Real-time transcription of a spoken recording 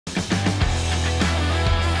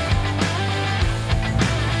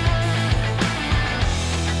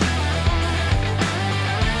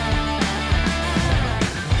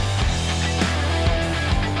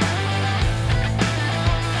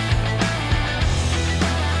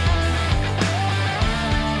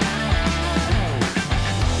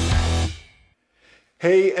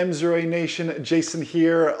Hey MzeroA Nation, Jason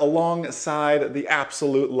here alongside the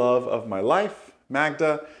absolute love of my life,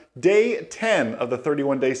 Magda. Day 10 of the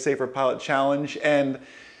 31-Day Safer Pilot Challenge, and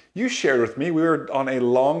you shared with me, we were on a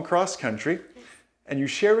long cross country, and you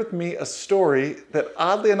shared with me a story that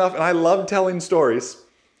oddly enough, and I love telling stories,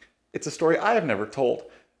 it's a story I have never told.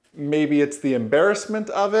 Maybe it's the embarrassment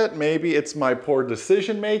of it, maybe it's my poor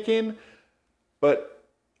decision making, but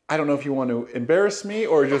I don't know if you want to embarrass me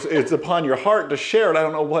or just it's upon your heart to share it. I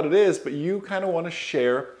don't know what it is, but you kind of want to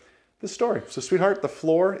share the story. So sweetheart, the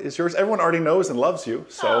floor is yours. Everyone already knows and loves you.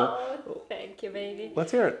 So thank you, baby.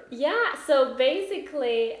 Let's hear it. Yeah, so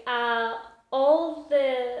basically all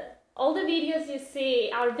the videos you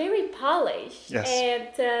see are very polished. Yes.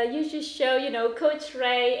 And you just show, Coach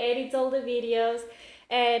Ray edits all the videos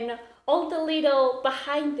and all the little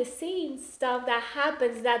behind the scenes stuff that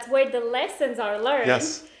happens. That's where the lessons are learned.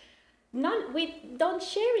 Yes. We don't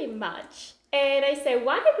share it much. And I say,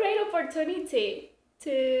 what a great opportunity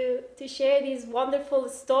to share this wonderful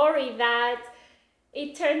story that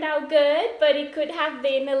it turned out good, but it could have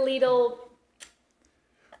been a little...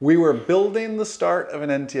 We were building the start of an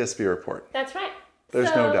NTSB report. That's right.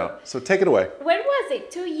 There's no doubt. So take it away. When was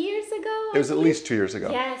it? 2 years ago? It was at least 2 years ago.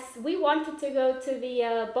 Yes. We wanted to go to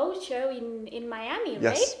the boat show in Miami, right?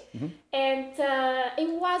 Yes. Mm-hmm. And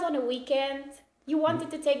it was on a weekend. You wanted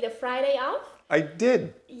to take the Friday off? I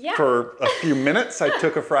did. Yeah. For a few minutes, I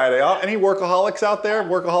took a Friday off. Any workaholics out there?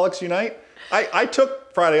 Workaholics Unite? I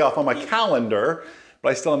took Friday off on my calendar, but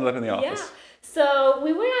I still ended up in the office. Yeah. So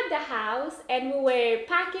we were at the house and we were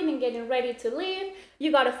packing and getting ready to leave.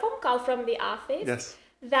 You got a phone call from the office. Yes.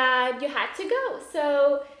 That you had to go.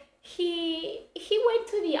 So he went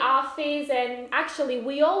to the office, and actually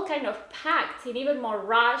we all kind of packed in even more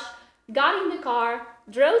rush, got in the car,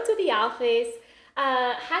 drove to the office,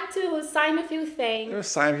 had to sign a few things.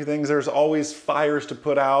 Sign a few things. There's always fires to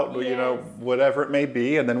put out, Yes. whatever it may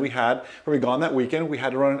be. And then we were gone that weekend, we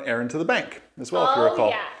had to run an errand to the bank as well, if you recall. Oh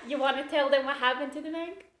yeah, you want to tell them what happened to the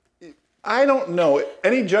bank? I don't know.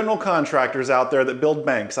 Any general contractors out there that build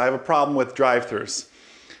banks, I have a problem with drive-thrus.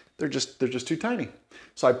 They're just too tiny.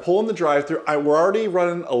 So I pull in the drive-thru. We're already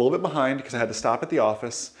running a little bit behind because I had to stop at the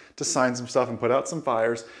office to sign some stuff and put out some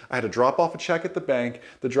fires. I had to drop off a check at the bank.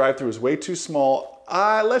 The drive-thru was way too small.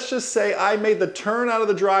 Let's just say I made the turn out of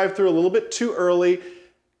the drive-thru a little bit too early,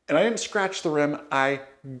 and I didn't scratch the rim. I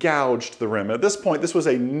gouged the rim. At this point, this was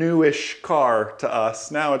a newish car to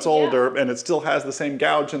us. Now it's older, and it still has the same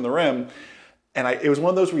gouge in the rim. And it was one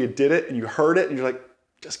of those where you did it and you heard it and you're like,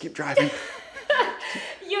 just keep driving.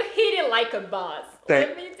 You hit it like a boss.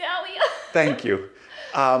 Let me tell you. Thank you.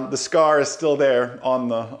 The scar is still there on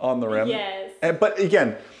the rim. Yes. But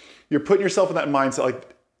again, you're putting yourself in that mindset.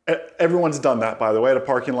 Like everyone's done that, by the way, at a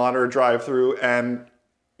parking lot or a drive-through, and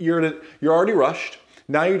you're already rushed.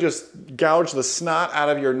 Now you just gouge the snot out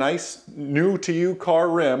of your nice new to you car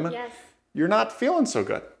rim. Yes. You're not feeling so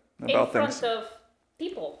good about things. In front of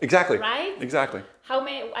people. Exactly. Right? Exactly. How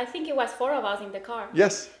many? I think it was 4 of us in the car.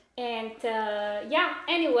 Yes. And yeah,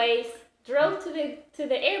 anyways, drove to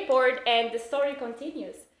the airport, and the story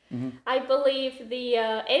continues. Mm-hmm. I believe the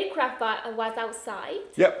aircraft was outside.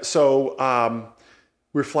 Yep. So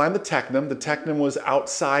we were flying the Technam. The Technam was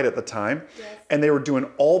outside at the time, Yes. and they were doing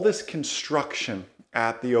all this construction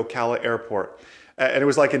at the Ocala airport. And it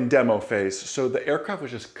was like in demo phase. So the aircraft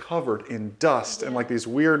was just covered in dust and like these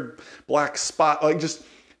weird black spots.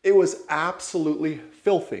 It was absolutely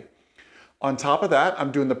filthy. On top of that,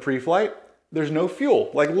 I'm doing the pre-flight. There's no fuel.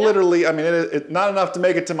 Like literally, I mean, it's not enough to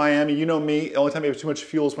make it to Miami. You know me, the only time you have too much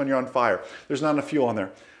fuel is when you're on fire. There's not enough fuel on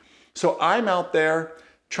there. So I'm out there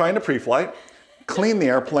trying to pre-flight, clean the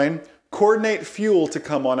airplane, coordinate fuel to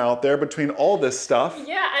come on out there between all this stuff.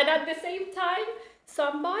 Yeah, and at the same time,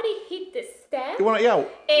 somebody hit the step. Yeah.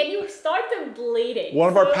 And you started bleeding. One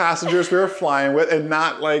of our passengers we were flying with, and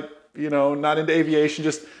not like, not into aviation,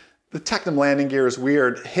 just the Technam landing gear is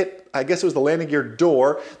weird, hit, I guess it was the landing gear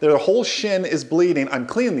door. Their whole shin is bleeding. I'm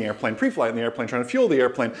cleaning the airplane, pre-flighting the airplane, trying to fuel the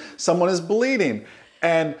airplane. Someone is bleeding.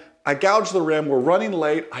 And I gouged the rim. We're running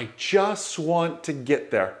late. I just want to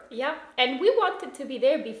get there. Yeah, and we wanted to be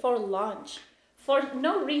there before lunch for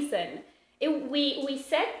no reason. We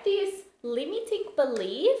set this limiting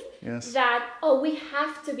belief that, we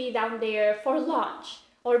have to be down there for lunch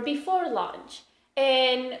or before lunch.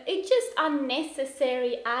 And it's just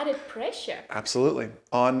unnecessary added pressure. Absolutely.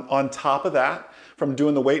 On top of that, from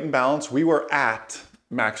doing the weight and balance, we were at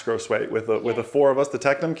max gross weight with the 4 of us. The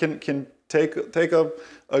Technam can take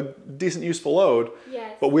a decent useful load,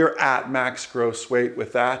 but we're at max gross weight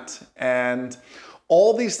with that. And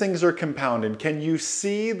All these things are compounded. Can you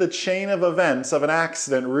see the chain of events of an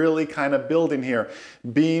accident really kind of building here?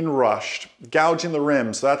 Being rushed, gouging the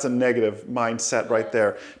rims, so that's a negative mindset right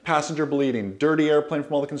there. Passenger bleeding, dirty airplane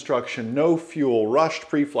from all the construction, no fuel, rushed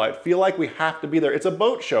pre-flight, feel like we have to be there. It's a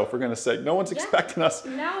boat show, for goodness sake. No one's expecting us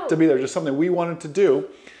to be there, just something we wanted to do.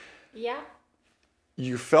 Yeah.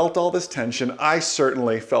 You felt all this tension. I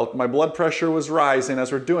certainly felt my blood pressure was rising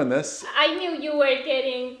as we're doing this. I knew you were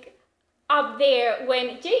getting up there.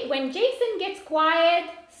 When Jason gets quiet,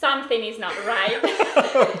 something is not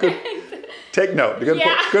right. Good. Take note.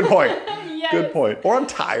 Good point. Yes. Good point. Or I'm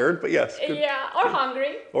tired, but yes. Good. Yeah, or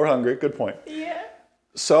hungry. Or hungry. Good point. Yeah.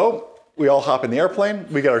 So we all hop in the airplane.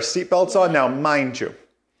 We get our seatbelts on. Now, mind you,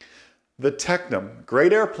 the Technum,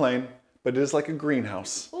 great airplane, but it is like a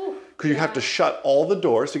greenhouse. Because you have to shut all the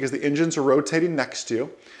doors because the engines are rotating next to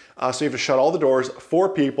you. So you have to shut all the doors. 4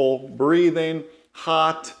 people, breathing,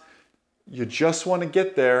 hot. You just want to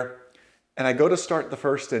get there. And I go to start the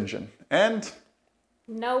first engine. And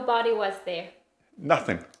nobody was there.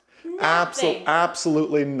 Nothing.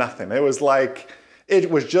 Absolutely nothing. It was like, it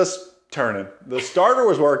was just turning. The starter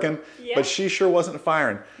was working, but she sure wasn't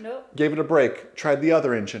firing. Nope. Gave it a break. Tried the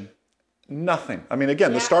other engine. Nothing. I mean,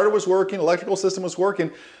 again, the starter was working. Electrical system was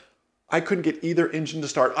working. I couldn't get either engine to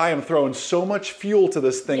start. I am throwing so much fuel to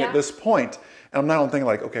this thing at this point. And I'm not thinking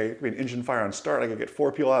like, okay, I mean, engine fire on start. I could get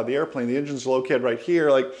 4 people out of the airplane. The engine's located right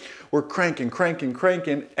here. Like we're cranking.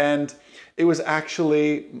 And it was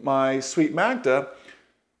actually my sweet Magda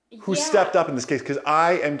who stepped up in this case because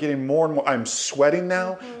I am getting more and more. I'm sweating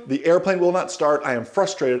now. The airplane will not start. I am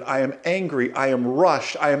frustrated. I am angry. I am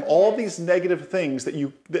rushed. I am all these negative things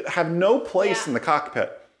that have no place in the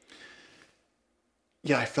cockpit.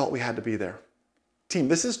 Yeah, I felt we had to be there. Team,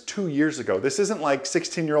 this is 2 years ago. This isn't like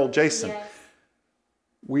 16-year-old Jason. Yes.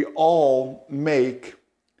 We all make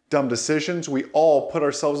dumb decisions. We all put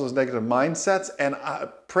ourselves in those negative mindsets. And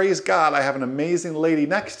praise God, I have an amazing lady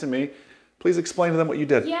next to me. Please explain to them what you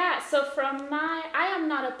did. Yeah, so I am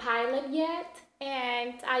not a pilot yet.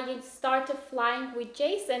 And I started flying with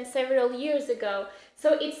Jason several years ago.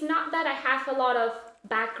 So it's not that I have a lot of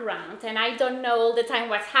background and I don't know all the time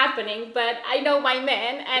what's happening, but I know my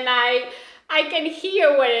man and I can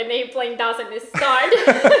hear when an airplane doesn't start.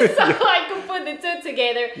 So I can put the two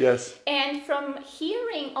together. Yes. And from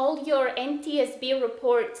hearing all your NTSB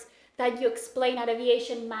reports that you explain at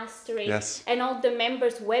Aviation Mastery and all the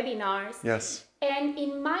members' webinars. Yes. And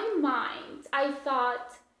in my mind, I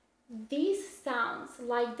thought, this sounds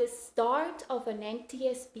like the start of an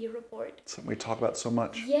NTSB report. Something we talk about so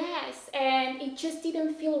much. Yes, and it just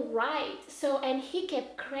didn't feel right. So, and he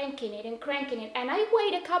kept cranking it. And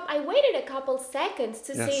I waited a couple seconds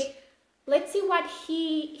to see, let's see what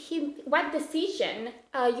what decision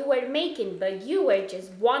you were making, but you were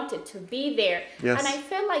just wanted to be there. Yes. And I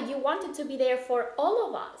felt like you wanted to be there for all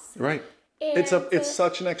of us. Right. And it's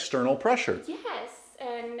such an external pressure. Yes.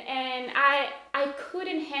 And I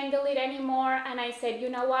couldn't handle it anymore, and I said, you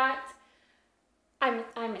know what?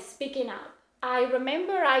 I'm speaking up. I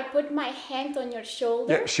remember I put my hand on your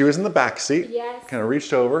shoulder. Yeah, she was in the back seat. Yes. Kind of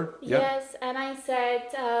reached over. Yes, and I said,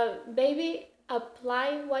 baby,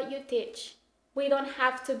 apply what you teach. We don't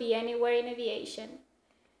have to be anywhere in aviation.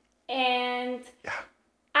 And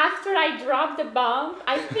after I dropped the bomb,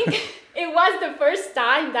 I think it was the first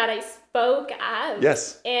time that I spoke out.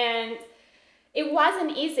 Yes. And it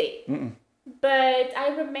wasn't easy, but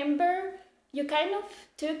I remember you kind of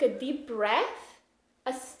took a deep breath,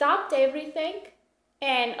 stopped everything,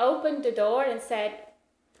 and opened the door and said,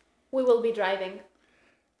 we will be driving.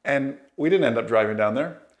 And we didn't end up driving down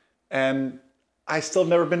there. And I still have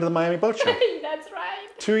never been to the Miami Boat Show. That's right.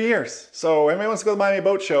 2 years. So anybody wants to go to the Miami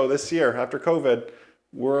Boat Show this year after COVID,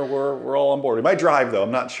 we're all on board. We might drive though,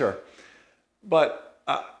 I'm not sure. But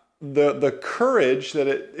the courage that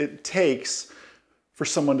it takes for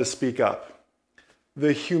someone to speak up.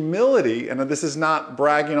 The humility, and this is not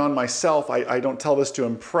bragging on myself, I don't tell this to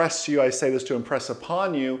impress you, I say this to impress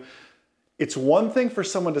upon you. It's one thing for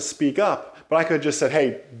someone to speak up, but I could have just said,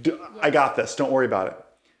 hey, I got this, don't worry about it.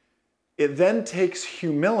 It then takes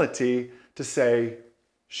humility to say,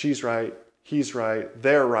 she's right, he's right,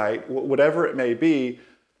 they're right, whatever it may be,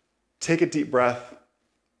 take a deep breath.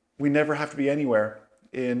 We never have to be anywhere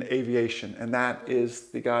in aviation, and that is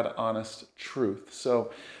the God honest truth.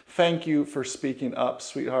 So thank you for speaking up,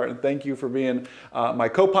 sweetheart, and thank you for being my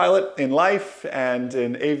co-pilot in life and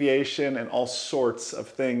in aviation and all sorts of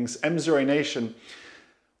things. MzeroA Nation,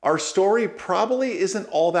 our story probably isn't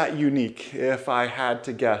all that unique if I had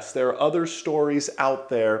to guess. There are other stories out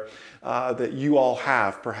there that you all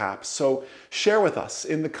have perhaps. So share with us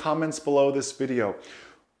in the comments below this video.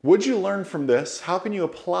 Would you learn from this? How can you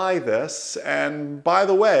apply this? And by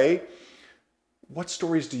the way, what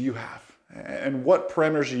stories do you have? And what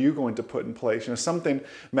parameters are you going to put in place? You know, something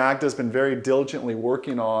Magda's been very diligently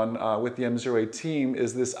working on with the MzeroA team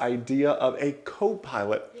is this idea of a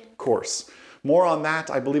co-pilot course. More on that,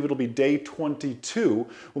 I believe it'll be day 22.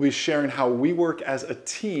 We'll be sharing how we work as a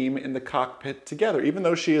team in the cockpit together. Even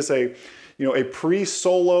though she is a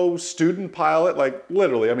pre-solo student pilot, like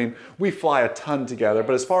literally, I mean, we fly a ton together,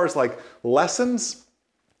 but as far as like lessons,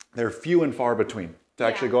 they're few and far between to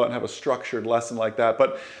actually go out and have a structured lesson like that.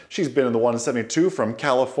 But she's been in the 172 from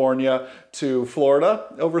California to Florida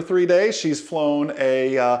over 3 days. She's flown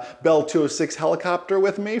a Bell 206 helicopter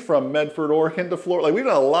with me from Medford, Oregon to Florida. Like, we've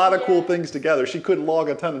done a lot of cool things together. She could log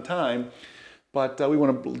a ton of time, but we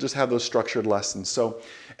want to just have those structured lessons. So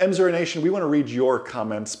MzeroA Nation, we want to read your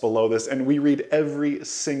comments below this, and we read every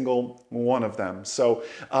single one of them. So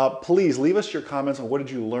please leave us your comments on what did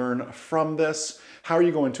you learn from this? How are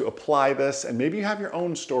you going to apply this? And maybe you have your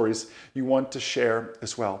own stories you want to share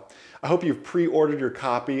as well. I hope you've pre-ordered your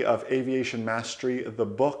copy of Aviation Mastery, the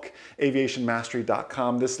book,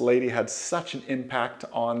 aviationmastery.com. This lady had such an impact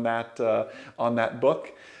on that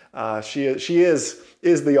book. She is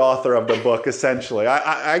the author of the book, essentially.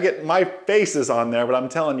 I get my face is on there, but I'm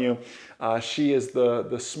telling you, she is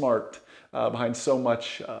the smart behind so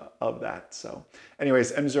much of that. So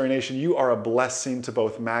anyways, MzeroA Nation, you are a blessing to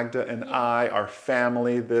both Magda and I, our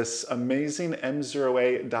family, this amazing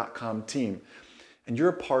MzeroA.com team. And you're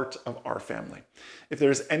a part of our family. If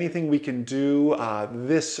there's anything we can do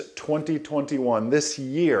this 2021, this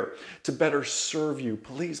year, to better serve you,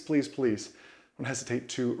 please, please, please, don't hesitate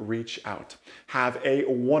to reach out. Have a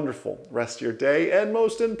wonderful rest of your day, and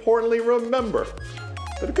most importantly, remember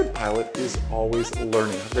that a good pilot is always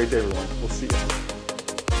learning. Have a great day, everyone. We'll see you.